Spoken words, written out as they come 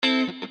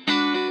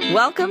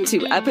Welcome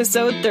to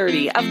episode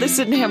 30 of the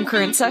Sydenham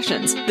Current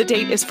Sessions. The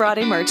date is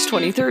Friday, March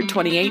 23rd,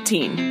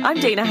 2018. I'm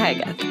Dana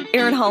Hageth.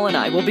 Aaron Hall and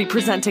I will be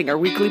presenting our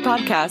weekly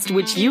podcast,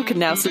 which you can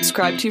now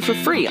subscribe to for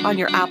free on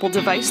your Apple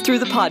device through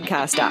the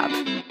podcast app.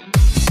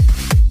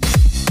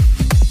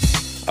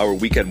 Our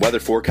weekend weather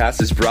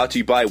forecast is brought to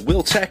you by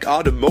Wiltec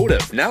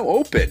Automotive, now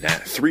open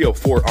at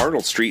 304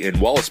 Arnold Street in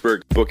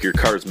Wallaceburg. Book your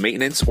car's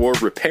maintenance or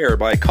repair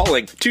by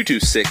calling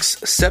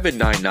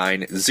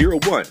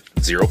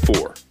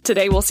 226-799-0104.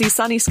 Today we'll see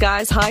sunny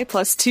skies, high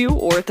 +2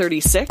 or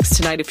 36.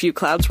 Tonight a few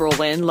clouds roll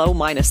in, low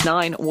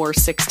 -9 or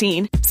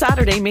 16.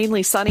 Saturday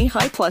mainly sunny,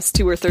 high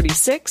 +2 or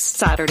 36.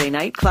 Saturday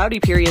night cloudy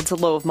periods, a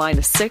low of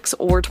 -6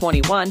 or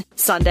 21.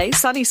 Sunday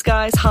sunny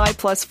skies, high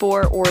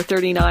 +4 or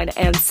 39.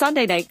 And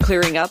Sunday night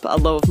clearing up, a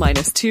low of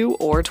 -2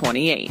 or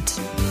 28.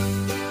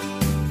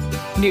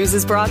 News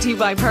is brought to you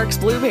by Parks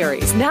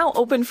Blueberries, now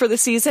open for the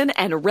season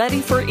and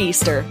ready for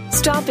Easter.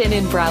 Stop in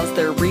and browse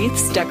their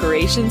wreaths,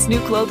 decorations, new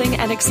clothing,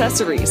 and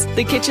accessories.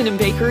 The kitchen and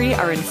bakery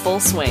are in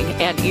full swing,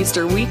 and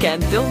Easter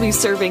weekend they'll be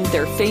serving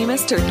their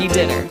famous turkey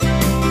dinner.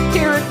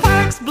 Here at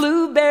Parks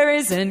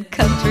Blueberries and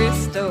Country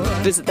Store.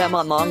 Visit them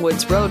on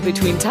Longwoods Road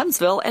between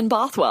Thamesville and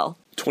Bothwell.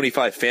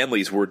 25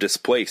 families were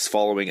displaced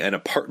following an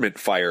apartment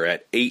fire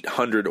at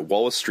 800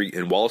 Wallace Street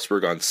in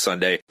Wallaceburg on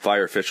Sunday.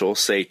 Fire officials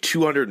say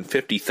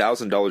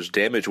 $250,000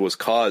 damage was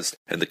caused,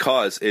 and the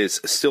cause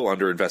is still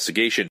under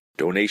investigation.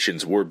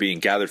 Donations were being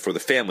gathered for the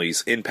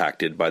families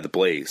impacted by the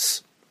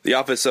blaze. The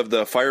Office of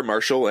the Fire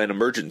Marshal and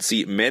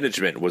Emergency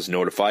Management was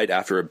notified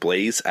after a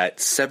blaze at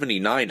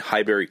 79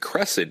 Highbury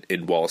Crescent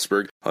in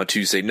Wallaceburg on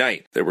Tuesday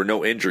night. There were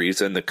no injuries,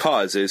 and the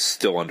cause is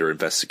still under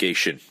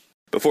investigation.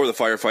 Before the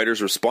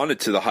firefighters responded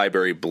to the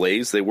Highbury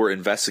blaze, they were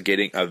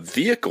investigating a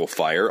vehicle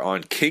fire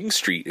on King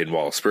Street in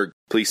Wallaceburg.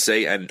 Police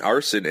say an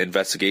arson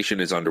investigation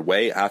is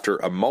underway after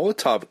a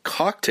Molotov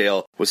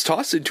cocktail was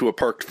tossed into a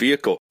parked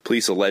vehicle.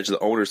 Police allege the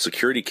owner's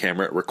security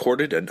camera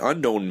recorded an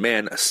unknown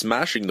man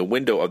smashing the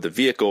window of the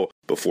vehicle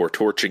before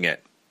torching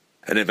it.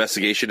 An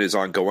investigation is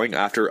ongoing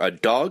after a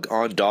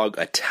dog-on-dog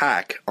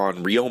attack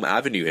on Riom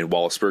Avenue in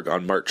Wallaceburg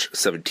on March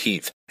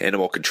 17th.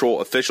 Animal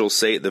control officials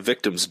say the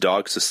victim's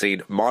dog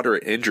sustained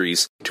moderate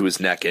injuries to his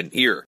neck and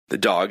ear. The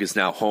dog is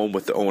now home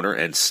with the owner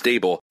and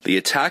stable. The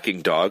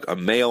attacking dog, a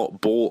male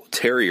bull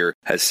terrier,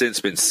 has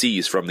since been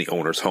seized from the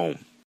owner's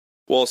home.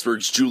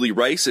 Wallaceburg's Julie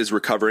Rice is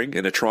recovering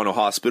in a Toronto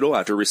hospital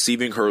after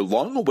receiving her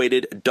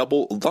long-awaited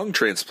double lung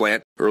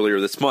transplant earlier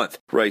this month.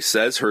 Rice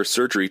says her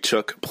surgery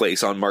took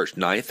place on March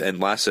 9th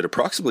and lasted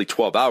approximately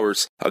 12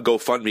 hours. A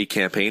GoFundMe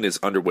campaign is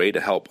underway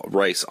to help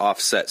Rice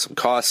offset some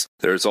costs.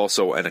 There is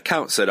also an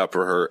account set up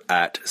for her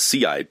at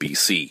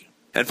CIBC.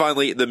 And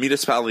finally, the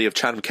municipality of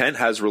Chatham-Kent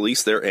has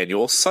released their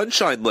annual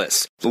Sunshine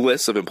List. The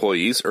list of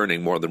employees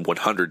earning more than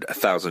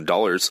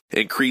 $100,000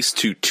 increased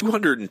to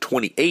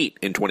 228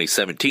 in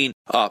 2017,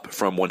 up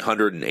from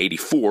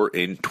 184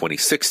 in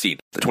 2016.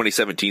 The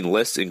 2017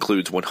 list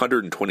includes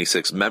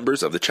 126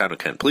 members of the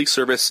Chatham-Kent Police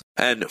Service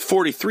and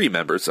 43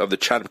 members of the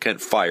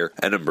Chatham-Kent Fire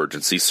and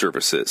Emergency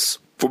Services.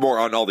 For more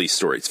on all these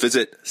stories,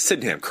 visit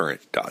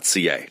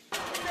sydenhamcurrent.ca.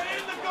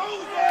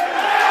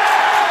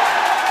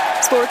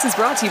 Sports is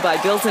brought to you by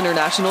Bill's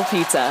International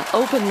Pizza.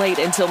 Open late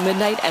until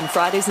midnight and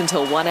Fridays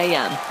until 1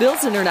 a.m.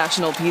 Bill's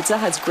International Pizza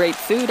has great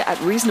food at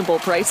reasonable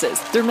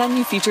prices. Their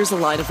menu features a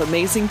line of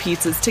amazing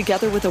pizzas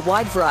together with a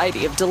wide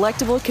variety of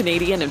delectable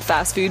Canadian and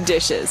fast food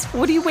dishes.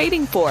 What are you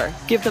waiting for?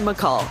 Give them a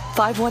call,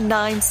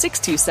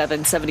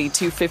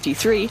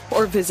 519-627-7253,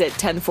 or visit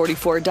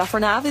 1044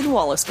 Dufferin Ave in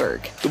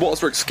Wallaceburg. The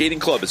Wallaceburg Skating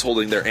Club is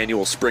holding their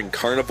annual Spring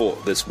Carnival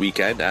this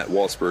weekend at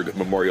Wallaceburg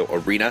Memorial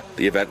Arena.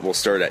 The event will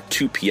start at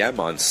 2 p.m.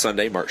 on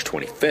Sunday, March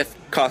 25th.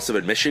 Cost of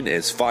admission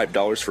is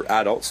 $5 for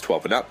adults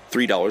 12 and up,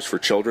 $3 for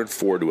children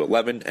 4 to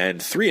 11,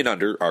 and 3 and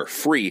under are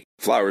free.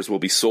 Flowers will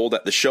be sold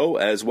at the show,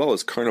 as well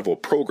as carnival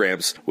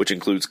programs, which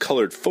includes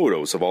colored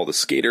photos of all the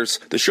skaters.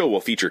 The show will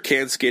feature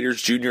can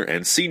skaters, junior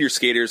and senior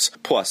skaters,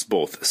 plus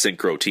both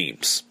synchro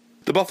teams.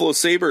 The Buffalo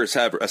Sabres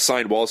have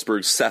assigned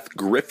Wallaceburg's Seth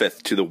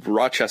Griffith to the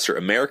Rochester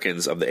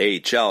Americans of the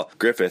AHL.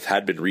 Griffith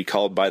had been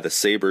recalled by the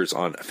Sabres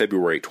on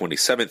February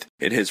 27th.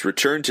 In his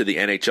return to the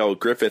NHL,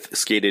 Griffith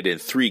skated in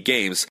 3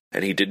 games,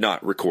 and he did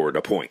not record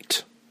a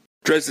point.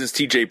 Dresden's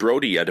TJ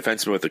Brody, a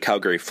defenseman with the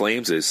Calgary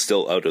Flames, is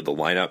still out of the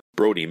lineup.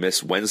 Brody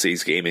missed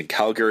Wednesday's game in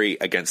Calgary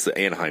against the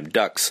Anaheim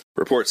Ducks.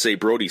 Reports say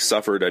Brody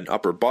suffered an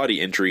upper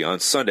body injury on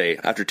Sunday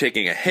after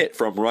taking a hit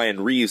from Ryan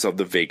Reeves of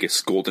the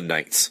Vegas Golden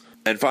Knights.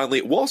 And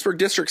finally, Wallaceburg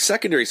District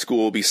Secondary School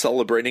will be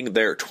celebrating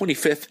their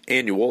 25th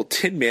annual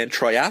Tin Man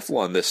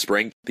Triathlon this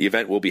spring. The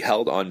event will be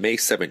held on May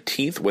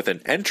 17th with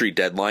an entry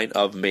deadline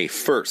of May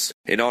 1st.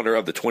 In honor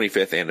of the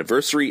 25th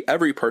anniversary,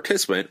 every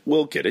participant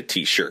will get a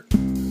t-shirt.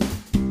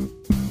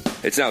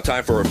 It's now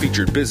time for our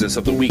featured business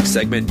of the week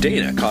segment.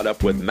 Dana caught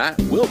up with Matt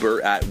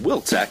Wilbur at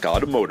Wiltec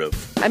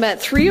Automotive. I'm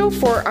at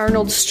 304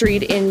 Arnold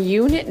Street in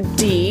Unit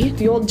D,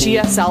 the old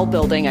GSL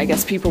building, I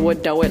guess people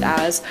would know it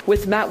as,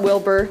 with Matt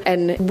Wilbur.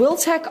 And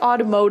Wiltec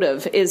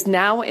Automotive is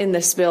now in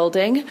this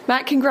building.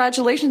 Matt,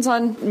 congratulations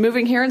on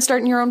moving here and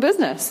starting your own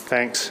business.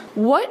 Thanks.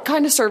 What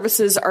kind of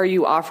services are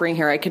you offering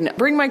here? I can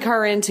bring my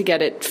car in to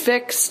get it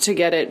fixed, to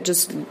get it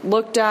just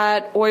looked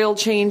at, oil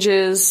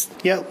changes.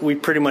 Yeah, we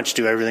pretty much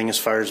do everything as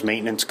far as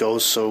maintenance goes.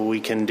 So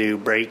we can do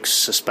brakes,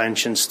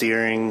 suspension,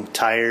 steering,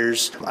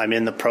 tires. I'm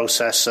in the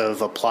process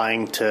of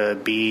applying to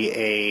be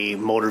a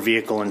motor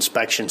vehicle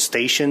inspection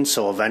station.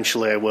 So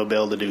eventually I will be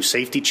able to do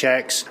safety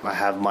checks. I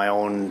have my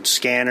own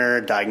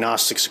scanner,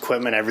 diagnostics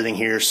equipment, everything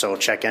here. So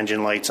check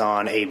engine lights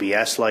on,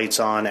 ABS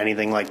lights on,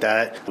 anything like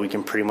that. We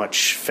can pretty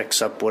much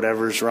fix up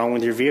whatever's wrong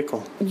with your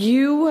vehicle.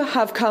 You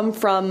have come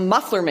from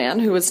Muffler Man,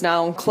 who is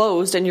now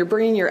closed, and you're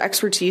bringing your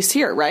expertise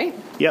here, right?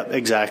 Yep,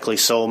 exactly.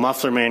 So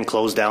Muffler Man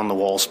closed down the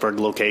Wallaceburg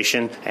location,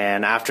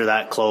 and after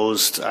that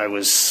closed, I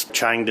was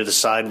trying to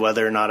decide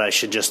whether or not I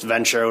should just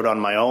venture out on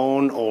my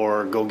own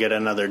or go get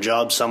another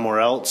job somewhere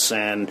else,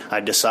 and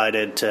I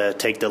decided to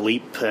take the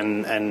leap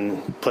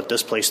and put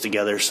this place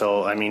together.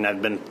 So, I mean,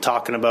 I've been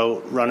talking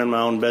about running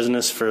my own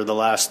business for the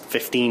last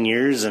 15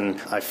 years,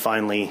 and I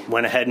finally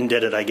went ahead and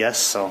did it, I guess.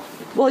 So,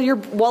 well, you're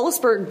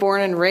Wallaceburg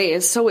born and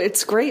raised, so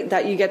it's great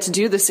that you get to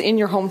do this in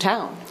your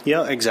hometown.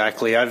 Yeah,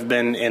 exactly. I've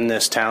been in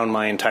this town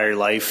my entire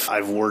life.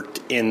 I've worked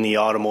in the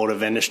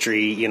automotive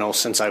industry,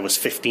 since I was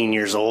 15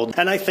 years old.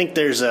 And I think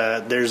there's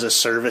a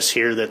service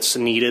here that's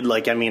needed.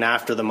 Like, I mean,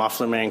 after the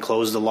Muffler Man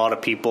closed, a lot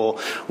of people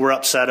were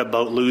upset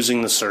about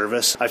losing the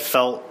service. I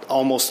felt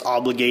almost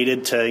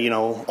obligated to,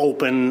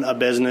 open a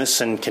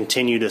business and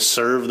continue to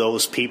serve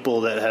those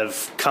people that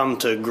have come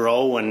to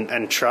grow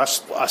and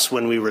trust us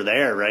when we were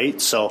there,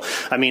 right? So,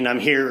 I mean, I'm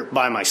here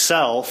by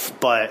myself,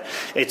 but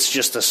it's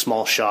just a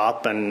small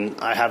shop, and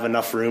I have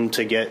enough room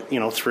to get, 3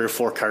 or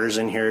 4 cars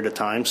in here at a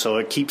time. So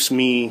it keeps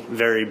me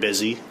very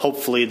busy.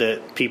 Hopefully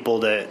that people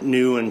that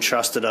knew and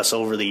trusted us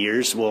over the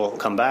years will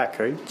come back,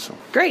 right? So.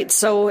 Great.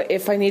 So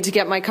if I need to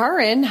get my car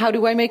in, how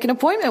do I make an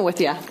appointment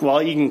with you?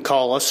 Well, you can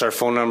call us. Our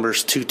phone number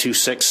is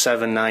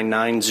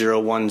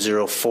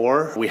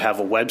 226-799-0104. We have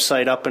a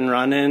website up and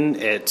running.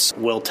 It's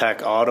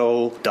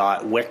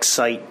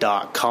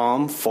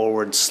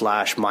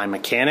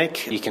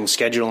wiltecauto.wixsite.com/mymechanic. You can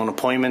schedule an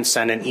appointment,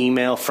 send an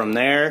email from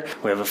there.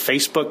 We have a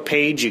Facebook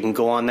page. You can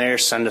go on there,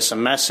 send us a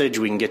message.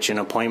 We can get you an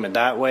appointment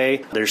that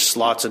way. There's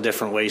lots of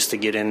different ways to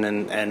get in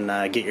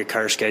and get your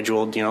car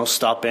scheduled.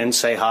 Stop in,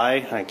 say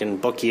hi. I can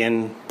book you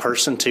in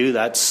person too.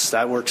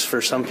 That works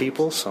for some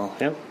people. So,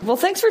 yeah. Well,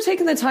 thanks for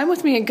taking the time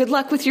with me, and good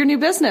luck with your new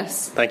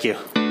business. Thank you.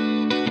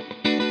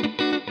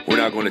 We're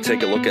now going to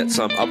take a look at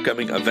some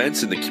upcoming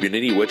events in the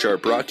community, which are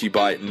brought to you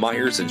by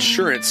Myers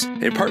Insurance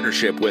in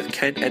partnership with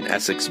Kent and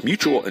Essex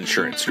Mutual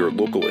Insurance, your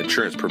local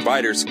insurance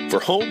providers for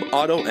home,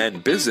 auto,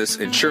 and business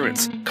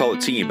insurance. Call a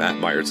team at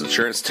Myers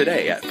Insurance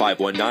today at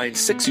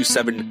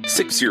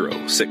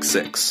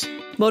 519-627-6066.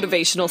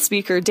 Motivational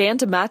speaker Dan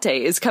DeMatte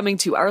is coming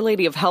to Our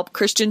Lady of Help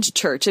Christian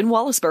Church in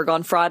Wallaceburg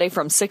on Friday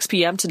from 6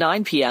 p.m. to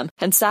 9 p.m.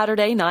 and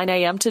Saturday 9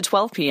 a.m. to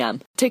 12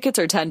 p.m. Tickets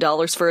are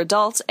 $10 for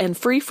adults and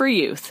free for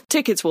youth.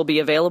 Tickets will be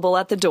available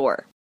at the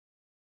door.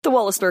 The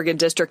Wallaceburg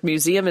District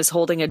Museum is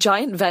holding a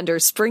giant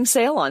vendors spring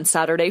sale on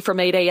Saturday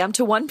from 8 a.m.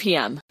 to 1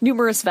 p.m.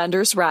 Numerous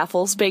vendors,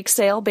 raffles, bake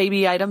sale,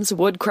 baby items,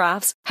 wood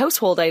crafts,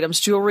 household items,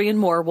 jewelry, and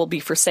more will be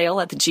for sale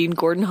at the Gene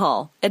Gordon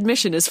Hall.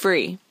 Admission is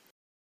free.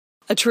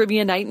 A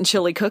trivia night and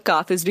chili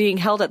cook-off is being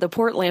held at the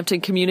Port Lambton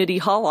Community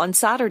Hall on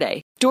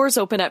Saturday. Doors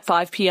open at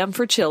 5 p.m.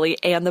 for chili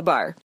and the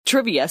bar.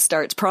 Trivia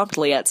starts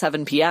promptly at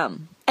 7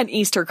 p.m. An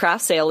Easter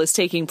craft sale is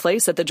taking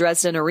place at the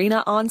Dresden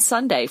Arena on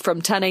Sunday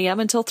from 10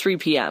 a.m. until 3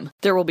 p.m.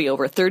 There will be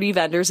over 30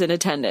 vendors in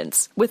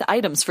attendance, with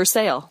items for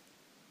sale.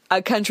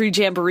 A country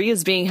jamboree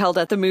is being held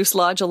at the Moose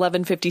Lodge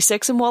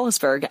 1156 in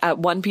Wallaceburg at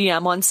 1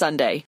 p.m. on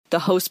Sunday. The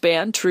host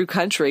band, True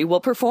Country,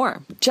 will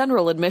perform.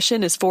 General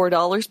admission is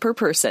 $4 per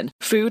person.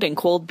 Food and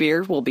cold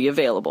beer will be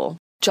available.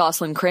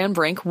 Jocelyn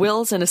Cranbrink,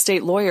 wills and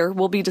estate lawyer,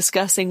 will be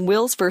discussing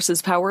wills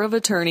versus power of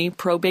attorney,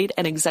 probate,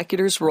 and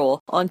executor's role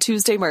on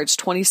Tuesday, March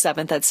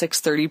 27th at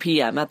 6:30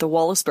 p.m. at the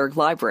Wallaceburg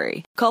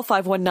Library. Call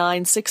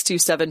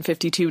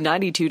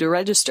 519-627-5292 to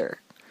register.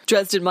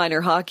 Dresden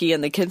Minor Hockey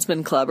and the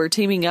Kinsman Club are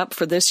teaming up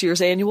for this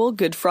year's annual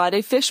Good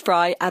Friday Fish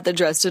Fry at the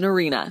Dresden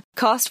Arena.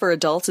 Cost for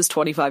adults is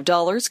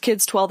 $25,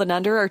 kids 12 and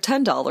under are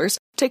 $10.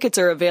 Tickets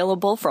are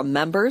available from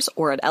members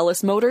or at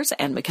Ellis Motors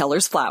and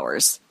McKellar's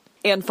Flowers.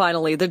 And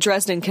finally, the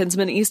Dresden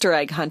Kinsman Easter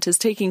Egg Hunt is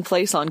taking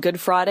place on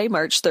Good Friday,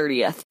 March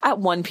 30th at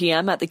 1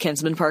 p.m. at the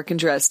Kinsman Park in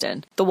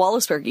Dresden. The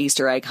Wallaceburg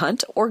Easter Egg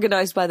Hunt,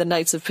 organized by the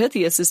Knights of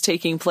Pythias, is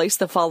taking place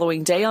the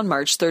following day on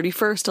March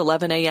 31st,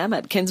 11 a.m.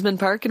 at Kinsman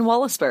Park in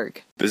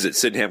Wallaceburg. Visit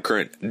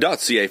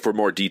SydenhamCurrent.ca for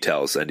more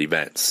details and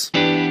events.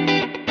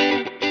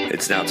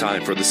 It's now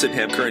time for the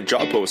Sydenham Current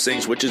job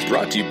postings, which is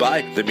brought to you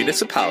by the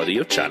Municipality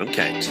of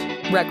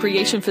Chatham-Kent.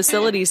 Recreation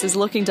Facilities is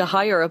looking to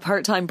hire a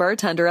part-time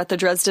bartender at the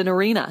Dresden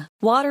Arena.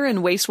 Water and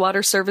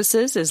Wastewater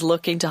Services is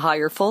looking to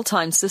hire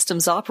full-time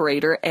systems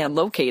operator and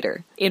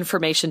locator.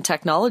 Information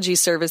Technology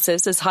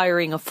Services is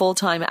hiring a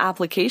full-time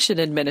application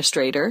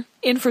administrator.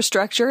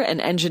 Infrastructure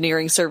and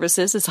Engineering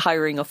Services is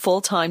hiring a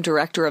full-time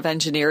director of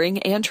engineering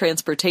and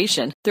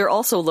transportation. They're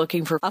also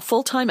looking for a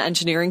full-time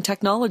engineering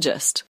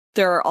technologist.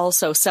 There are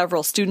also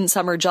several student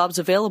summer jobs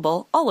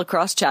available all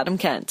across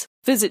Chatham-Kent.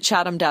 Visit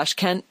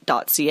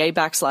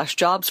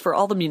chatham-kent.ca/jobs for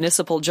all the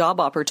municipal job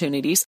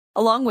opportunities,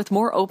 along with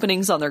more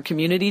openings on their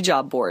community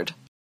job board.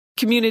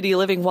 Community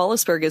Living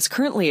Wallaceburg is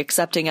currently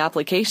accepting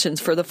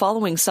applications for the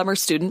following summer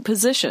student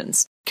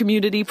positions: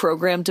 Community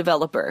Program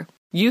Developer,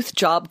 Youth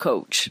Job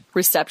Coach,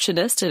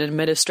 Receptionist and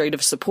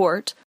Administrative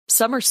Support,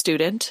 Summer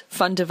Student,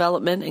 Fund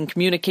Development and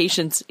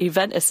Communications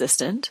Event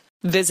Assistant.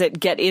 Visit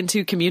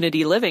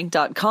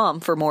getintocommunityliving.com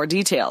for more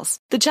details.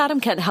 The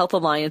Chatham-Kent Health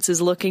Alliance is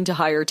looking to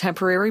hire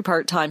temporary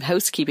part-time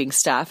housekeeping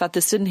staff at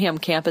the Sydenham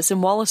campus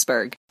in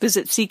Wallaceburg.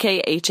 Visit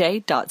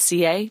ckha.ca.on.ca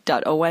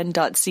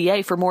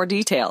for more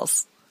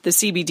details. The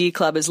CBD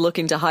Club is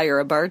looking to hire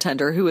a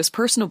bartender who is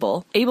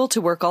personable, able to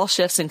work all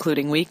shifts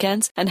including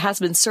weekends, and has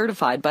been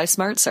certified by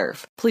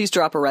SmartServe. Please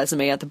drop a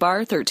resume at the bar,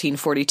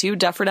 1342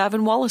 Defford Ave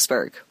in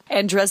Wallaceburg.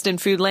 And Dresden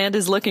Foodland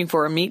is looking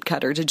for a meat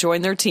cutter to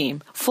join their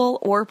team, full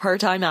or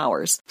part-time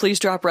hours. Please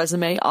drop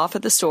resume off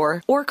at the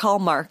store or call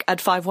Mark at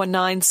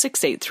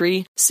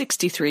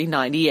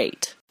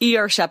 519-683-6398.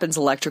 E.R. Shepins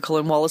Electrical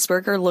in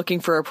Wallaceburg are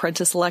looking for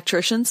apprentice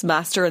electricians,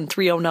 master and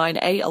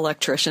 309A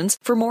electricians.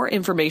 For more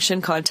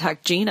information,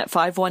 contact Jean at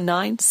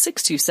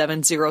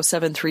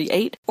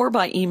 519-627-0738 or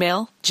by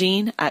email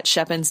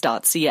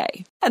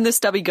jean@shepins.ca. And the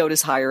Stubby Goat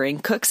is hiring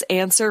cooks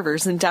and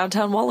servers in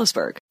downtown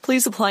Wallaceburg.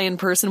 Please apply in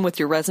person with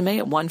your resume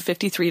at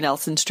 153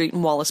 Nelson Street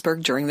in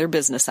Wallaceburg during their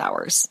business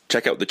hours.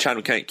 Check out the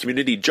Chatham-Kent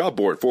Community Job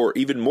Board for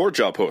even more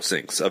job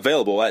postings,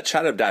 available at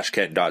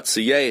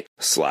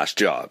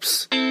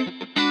chatham-kent.ca/jobs.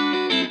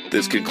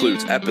 This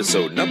concludes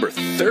episode number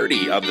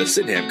 30 of the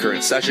Sydenham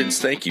Current Sessions.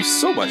 Thank you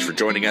so much for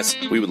joining us.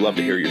 We would love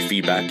to hear your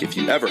feedback. If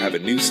you ever have a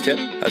news tip,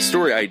 a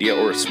story idea,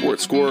 or a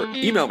sports score,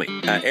 email me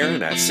at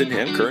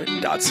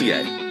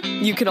aaron@sydenhamcurrent.ca.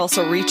 You can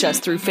also reach us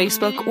through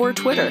Facebook or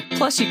Twitter.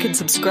 Plus, you can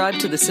subscribe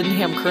to the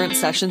Sydenham Current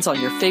Sessions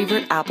on your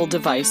favorite Apple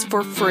device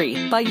for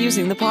free by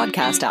using the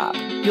podcast app.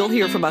 You'll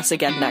hear from us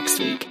again next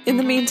week. In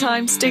the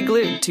meantime, stay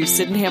glued to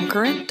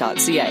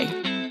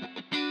sydenhamcurrent.ca.